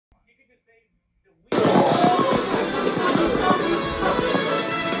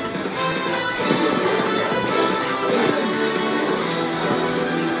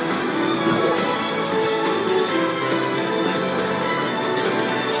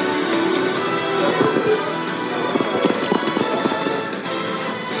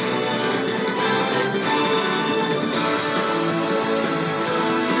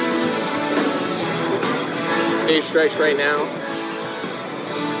strikes right now.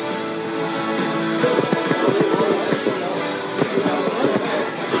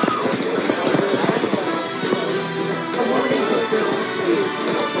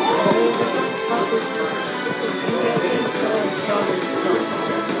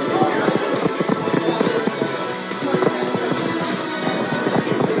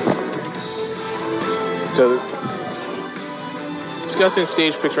 So, discussing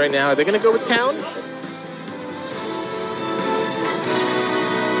stage picks right now. Are they going to go with Town?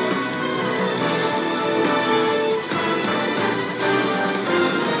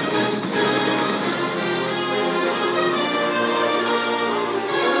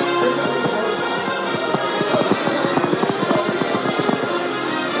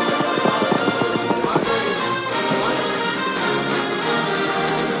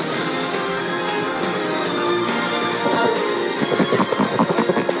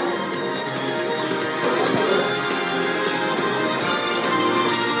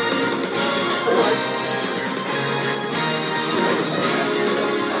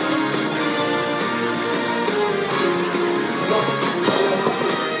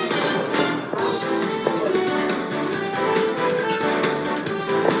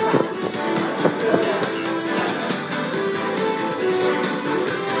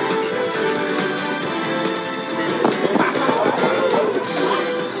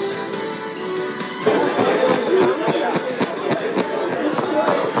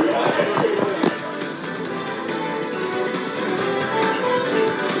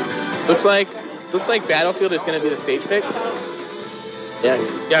 Looks like Battlefield is going to be the stage pick. Yeah,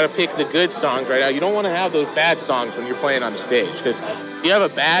 you got to pick the good songs right now. You don't want to have those bad songs when you're playing on the stage, because if you have a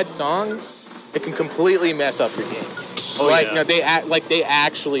bad song, it can completely mess up your game. Oh, like, yeah. they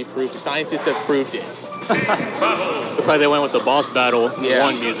actually proved it. Scientists have proved it. Looks like they went with the boss battle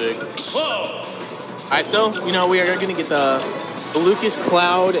one music. All right, so we are going to get the Lucas,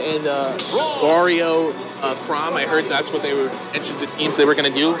 Cloud, and Wario Crom. I heard that's what they were mentioned the teams they were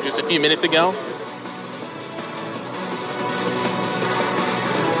going to do just a few minutes ago.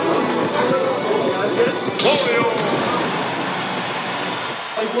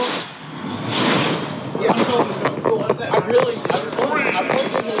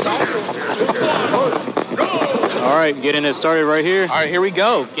 All right, getting it started right here. All right, here we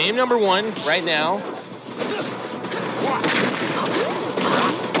go. Game number 1 right now.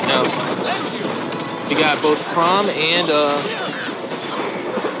 We got both Crom and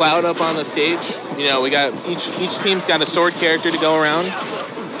Cloud up on the stage. We got each team's got a sword character to go around.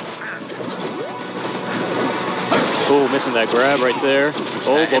 Oh, missing that grab right there.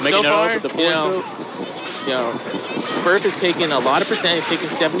 Oh, but making so it far, up with the Ferf is taking a lot of percent. He's taking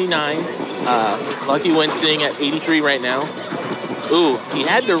 79. Luckywind sitting at 83 right now. Ooh, he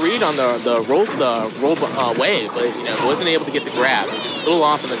had the read on the roll wave, but wasn't able to get the grab. He just blew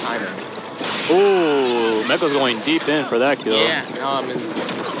off in the timer. Ooh, Mekos going deep in for that kill. Yeah,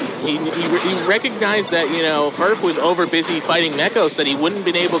 he recognized that Ferf was over busy fighting Mekos, that he wouldn't have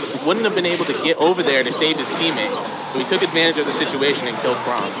been able to get over there to save his teammate. So he took advantage of the situation and killed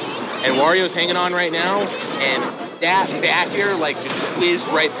Crom. And Wario's hanging on right now, and that back here just whizzed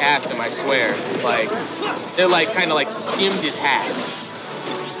right past him. I swear, it kind of skimmed his hat.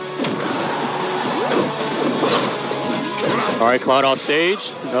 All right, Cloud off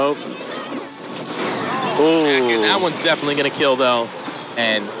stage. Nope. Ooh. That one's definitely gonna kill though.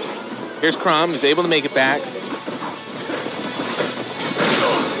 And here's Crom, he's able to make it back.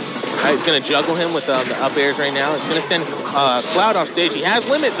 All right, he's gonna juggle him with the up airs right now. It's gonna send Cloud off stage. He has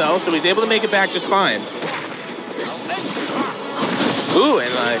limit though, so he's able to make it back just fine. Ooh,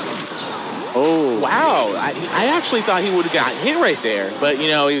 and oh wow! I actually thought he would have gotten hit right there, but he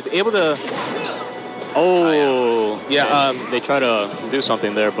was able to. Oh yeah. They try to do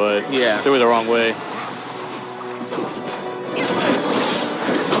something there, but threw it the wrong way.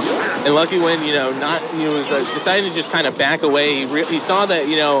 And Luckywind, was deciding to just kind of back away. He saw that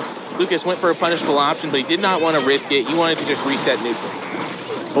Lucas went for a punishable option, but he did not want to risk it. He wanted to just reset neutral.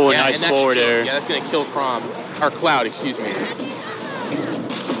 Oh, nice forward air. Yeah, that's going to kill Cloud, excuse me.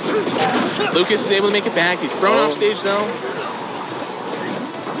 Lucas is able to make it back. He's thrown off stage, though.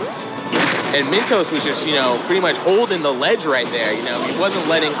 And Mintos was just, pretty much holding the ledge right there. He wasn't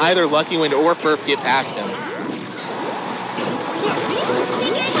letting either Luckywind or Ferf get past him.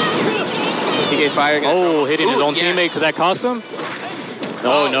 PK Fire. Hitting his own teammate. Could that cost him?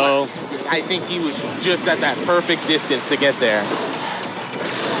 No. I think he was just at that perfect distance to get there.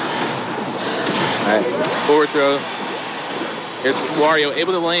 All right, forward throw. Here's Wario,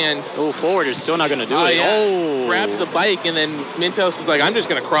 able to land. Oh, forward is still not going to do it. Yeah. Oh. Grabbed the bike, and then Mintos was like, I'm just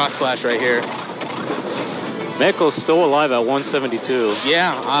going to cross slash right here. Mekos still alive at 172.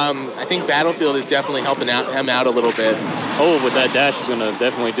 Yeah, I think Battlefield is definitely helping him out a little bit. Oh, with that dash, he's gonna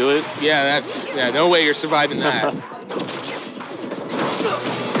definitely do it. Yeah, no way you're surviving that.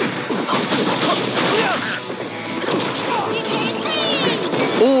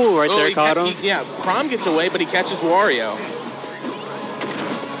 Ooh, right there, caught him. Yeah, Crom gets away, but he catches Wario.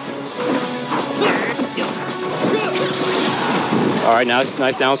 All right, now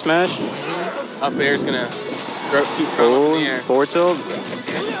nice down smash. Up air's gonna keep Crom up in the air. Forward tilt.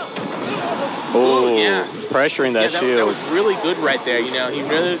 Oh, yeah. Pressuring that shield. That was really good right there. You know, he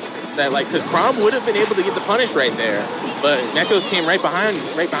really because Crom would have been able to get the punish right there, but Mekos came right behind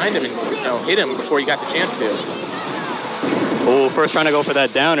him and hit him before he got the chance to. Oh, first trying to go for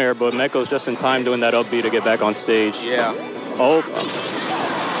that down air, but Mekos just in time doing that up B to get back on stage. Yeah. Oh.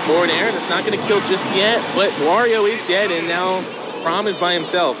 Forward air, that's not going to kill just yet, but Wario is dead, and now Crom is by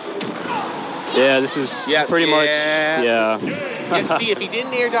himself. Yeah, this is pretty much, yeah. See, if he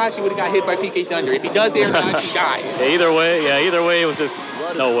didn't air dodge, he would have got hit by PK Thunder. If he does air dodge, he dies. Yeah, either way, it was just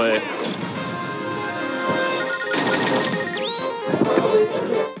no way.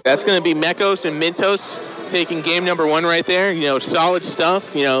 That's going to be Mekos and Mintos taking game number 1 right there. You know, solid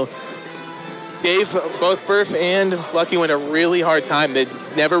stuff. You know, gave both Ferf and Luckywind a really hard time. They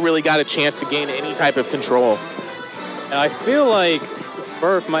never really got a chance to gain any type of control. And I feel like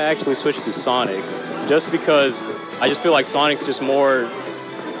Ferf might actually switch to Sonic, just because I just feel like Sonic's just more,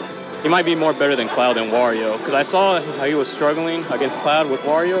 he might be more better than Cloud and Wario. Because I saw how he was struggling against Cloud with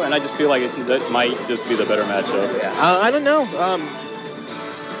Wario, and I just feel like that might just be the better matchup. Yeah, I don't know.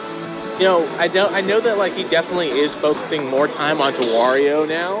 You know, I know that like he definitely is focusing more time onto Wario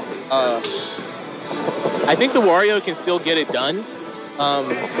now. I think the Wario can still get it done.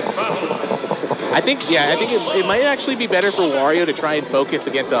 I think it might actually be better for Wario to try and focus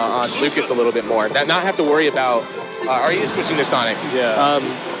against on Lucas a little bit more. Not have to worry about. Are you switching to Sonic? Yeah.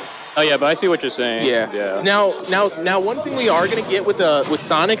 Oh yeah, but I see what you're saying. Yeah. Now, one thing we are gonna get with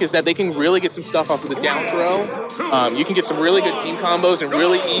Sonic is that they can really get some stuff off of the down throw. You can get some really good team combos and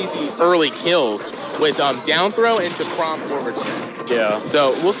really easy early kills with down throw into Crom forward smash. Yeah.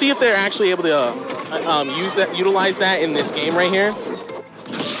 So we'll see if they're actually able to utilize that in this game right here.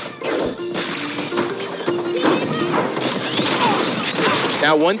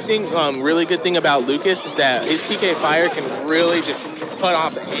 Now, one thing, really good thing about Lucas is that his PK Fire can really just cut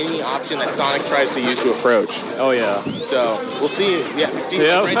off any option that Sonic tries to use to approach. Oh, yeah. So, we'll see. Yeah,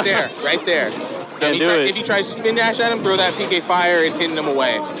 right there. If he tries to spin dash at him, throw that PK Fire, it's hitting him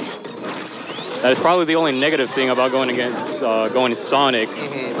away. That is probably the only negative thing about going against Sonic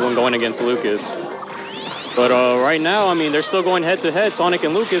when going against Lucas. But right now, I mean, they're still going head-to-head, Sonic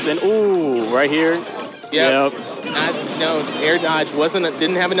and Lucas, and ooh, right here. Yep. No, air dodge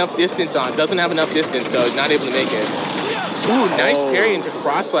didn't have enough distance on. Doesn't have enough distance, so not able to make it. Ooh, nice parry into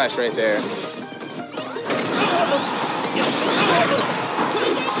cross slash right there.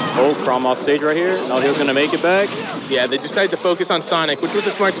 Oh, Crom off stage right here. No, he was gonna make it back. Yeah, they decided to focus on Sonic, which was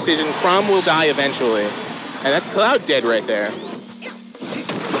a smart decision. Crom will die eventually, and that's Cloud dead right there.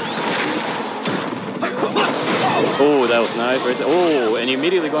 Oh, that was nice right there. Oh, and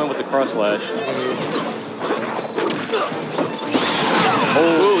immediately going with the cross slash.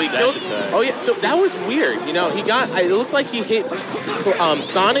 Oh, he killed. Oh yeah, so that was weird. You know, it looked like he hit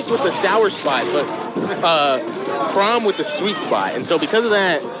Sonic with the sour spot, but Crom with the sweet spot. And so because of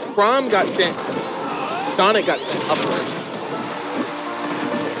that, Crom got sent, Sonic got sent upward.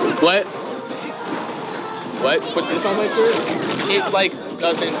 What? Put this on my shirt? It like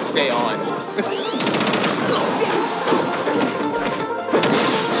doesn't stay on.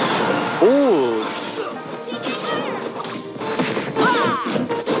 Ooh.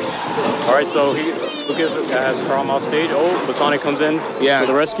 All right, so Lucas has Crom off stage. Oh, but Sonic comes in for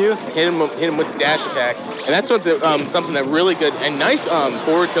the rescue. Hit him with the dash attack, and that's what something that really good and nice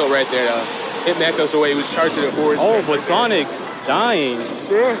forward tilt right there to hit Mekos away. He was charged to the forward. Oh, but Sonic dying.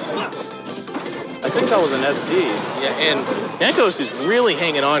 Yeah. I think that was an SD. Yeah, and Mekos is really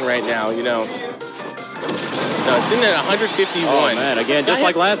hanging on right now. You know. No, it's sitting at 151. Oh man, again, just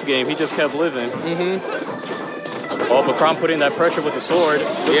like last game, he just kept living. Oh, but Crom putting that pressure with the sword.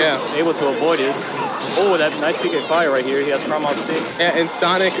 Yeah. Able to avoid it. Oh, that nice PK Fire right here. He has Crom off stage. Yeah, and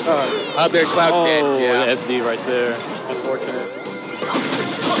Sonic out there, Cloud's dead. Yeah. The SD right there. Unfortunate.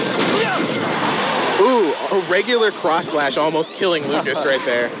 Ooh, a regular cross slash almost killing Lucas right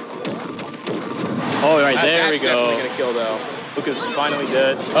there. Oh, right there we go. That's definitely gonna kill though. Lucas is finally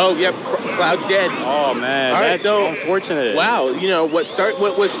dead. Oh, yep, Cloud's dead. Oh man, that's so unfortunate. Wow, you know what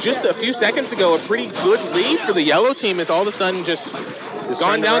was just a few seconds ago a pretty good lead for the yellow team is all of a sudden just It's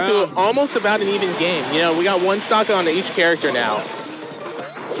gone down around. to almost about an even game. You know, we got one stock on each character now.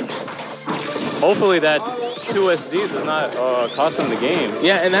 Hopefully that 2 SDs does not cost them the game.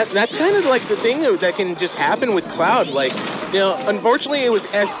 Yeah, and that's kind of like the thing that can just happen with Cloud. Like, you know, unfortunately it was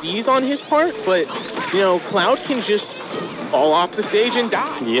SDs on his part, but, you know, Cloud can just fall off the stage and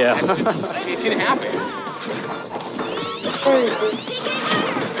die. Yeah. It can happen.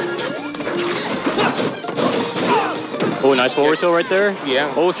 Oh, nice forward tilt right there.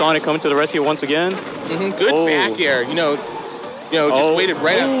 Yeah. Oh, Sonic coming to the rescue once again. Good back air. You know, just waited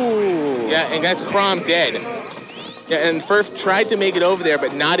right out. Ooh. Yeah, and that's Crom dead. Yeah, and Ferf tried to make it over there,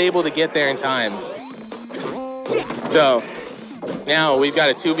 but not able to get there in time. So now we've got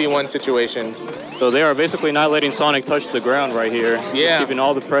a 2v1 situation. So they are basically not letting Sonic touch the ground right here. Yeah. Just keeping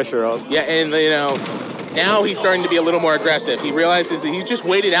all the pressure up. Yeah, and you know, now he's starting to be a little more aggressive. He realizes that he just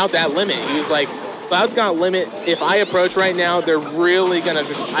waited out that limit. He was like, Cloud's got limit. If I approach right now, they're really gonna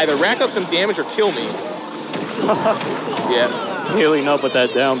just either rack up some damage or kill me. Yeah. Healing up with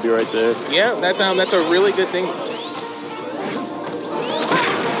that down B right there. Yeah, that's a really good thing.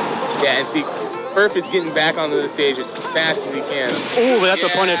 Yeah, and see, Ferf is getting back onto the stage as fast as he can. Oh, but that's a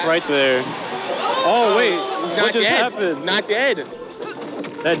punish right there. Oh, wait. He's what not just dead. happened? Not dead.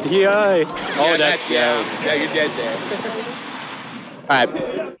 That DI. Oh, that's yeah, you're dead there. All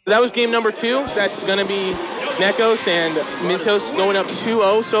right, that was game number 2. That's gonna be Mekos and Mintos going up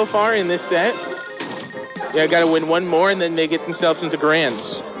 2-0 so far in this set. Yeah, gotta win one more and then they get themselves into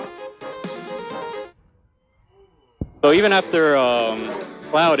grands. So even after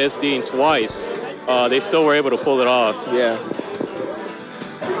Cloud SDing twice, they still were able to pull it off. Yeah.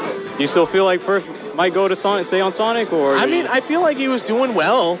 Do you still feel like Ferf might go to Sonic, stay on Sonic, or? I mean, I feel like he was doing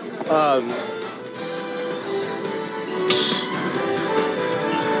well.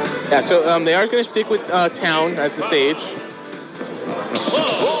 Yeah, so they are going to stick with Town as the stage.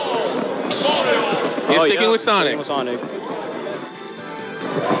 He's sticking with Sonic. Sticking with Sonic.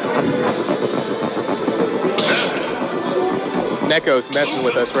 Mekos messing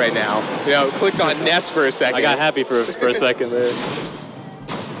with us right now. You know, clicked on Ness for a second. I got happy for a second there.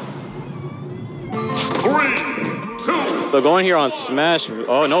 3, 2. So going here on Smash.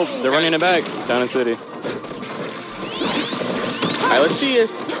 Oh no, they're running it back. Down in City. All right, let's see if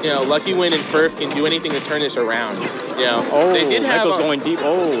Luckywind&Ferf can do anything to turn this around. You know, Oh, they did have Mekos going deep.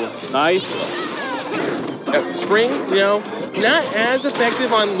 Oh, nice. Spring, you know, not as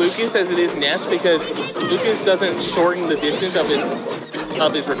effective on Lucas as it is Ness because Lucas doesn't shorten the distance of his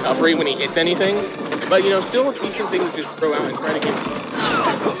recovery when he hits anything. But, you know, still a decent thing to just throw out and try to get.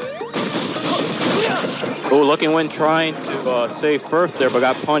 Oh, Luckywind trying to save Ferf there, but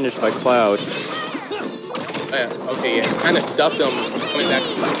got punished by Cloud. Okay, yeah, kind of stuffed him coming back.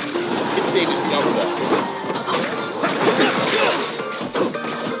 Did save his jump though.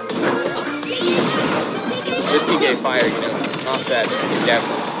 Good PK fire, you know, off that dash.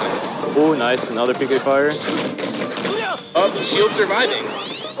 Oh, nice. Another PK fire. Oh, shield surviving.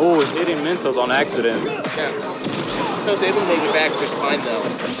 Oh, hitting Mintos on accident. Yeah. I was able to make it back just fine though.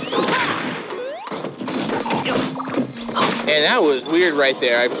 And that was weird right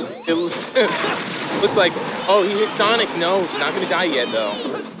there. It looked like, oh, he hit Sonic. No, he's not going to die yet though.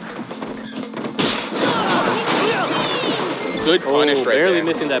 Good punish right there. Barely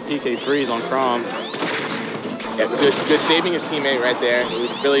missing that PK freeze on Crom. Yeah, good saving his teammate right there. He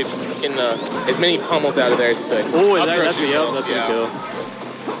was really getting as many pummels out of there as he could. Oh, that's a kill.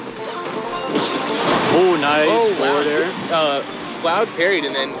 Oh, nice. Oh, forward air. Cloud parried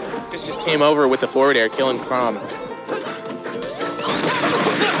and then just came over with the forward air, killing Crom.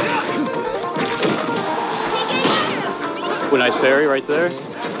 Oh, nice parry right there.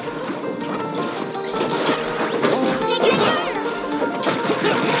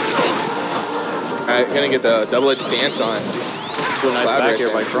 Alright, gonna get the double-edged dance on. Oh, nice Cloud back right air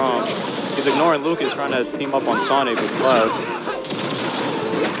there. by Crom. He's ignoring Lucas, trying to team up on Sonic with Cloud.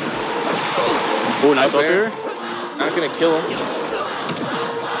 Oh, nice up here. Not gonna kill him.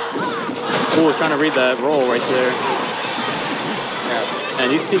 Oh, trying to read that roll right there. Yeah. And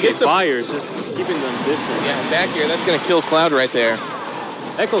these PK fires, just keeping them distant. Yeah, back here, that's gonna kill Cloud right there.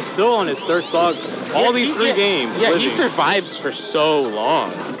 Echo's still on his third stock all these three games. Yeah, living. he survives for so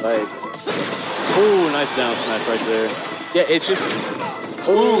long. Like, oh, nice down smash right there. yeah, it's just.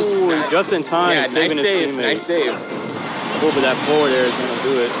 Oh, just in time, Yeah, saving nice his save, teammate. nice save. Oh, but that forward air is gonna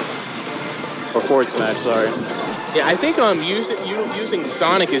do it. Or forward smash, sorry. Yeah, I think using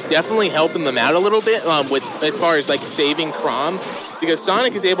Sonic is definitely helping them out a little bit with as far as like saving Crom, because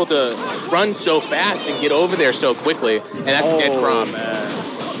Sonic is able to run so fast and get over there so quickly, and that's a dead Crom. Man.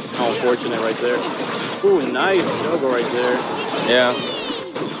 How unfortunate right there. Ooh, nice juggle right there. Yeah.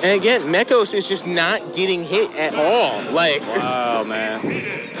 And again, Mekos is just not getting hit at all. Like, wow, man.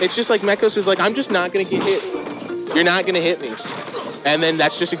 It's just like Mekos is like, I'm just not going to get hit. You're not going to hit me. And then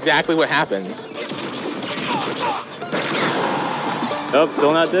that's just exactly what happens. Nope,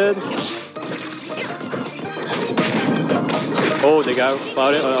 still not dead. Oh, they got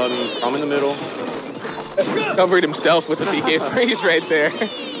Cloud from in the middle. Covered himself with a PK freeze right there.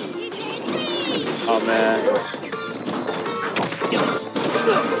 Oh, man.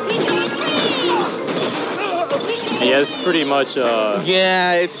 Yeah, it's pretty much...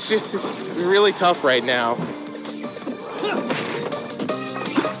 Yeah, it's really tough right now.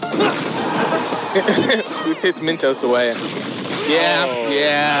 Who hits Mintos away? Yeah, oh,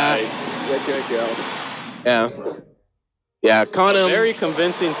 yeah. Nice. Yeah. Yeah, caught him. Very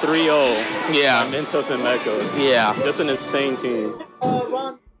convincing 3-0. Yeah. Mintos and Mekos. Yeah. That's an insane team.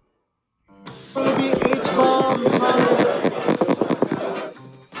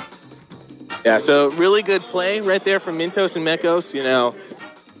 Yeah, so really good play right there from Mintos and Mekos. You know,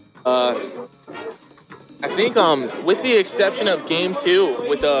 I think with the exception of game 2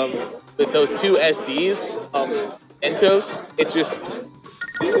 with those two SDs, Mintos,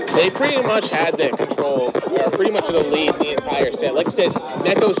 they pretty much had that control, or pretty much the lead the entire set. Like I said,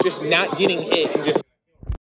 Mekos just not getting hit and just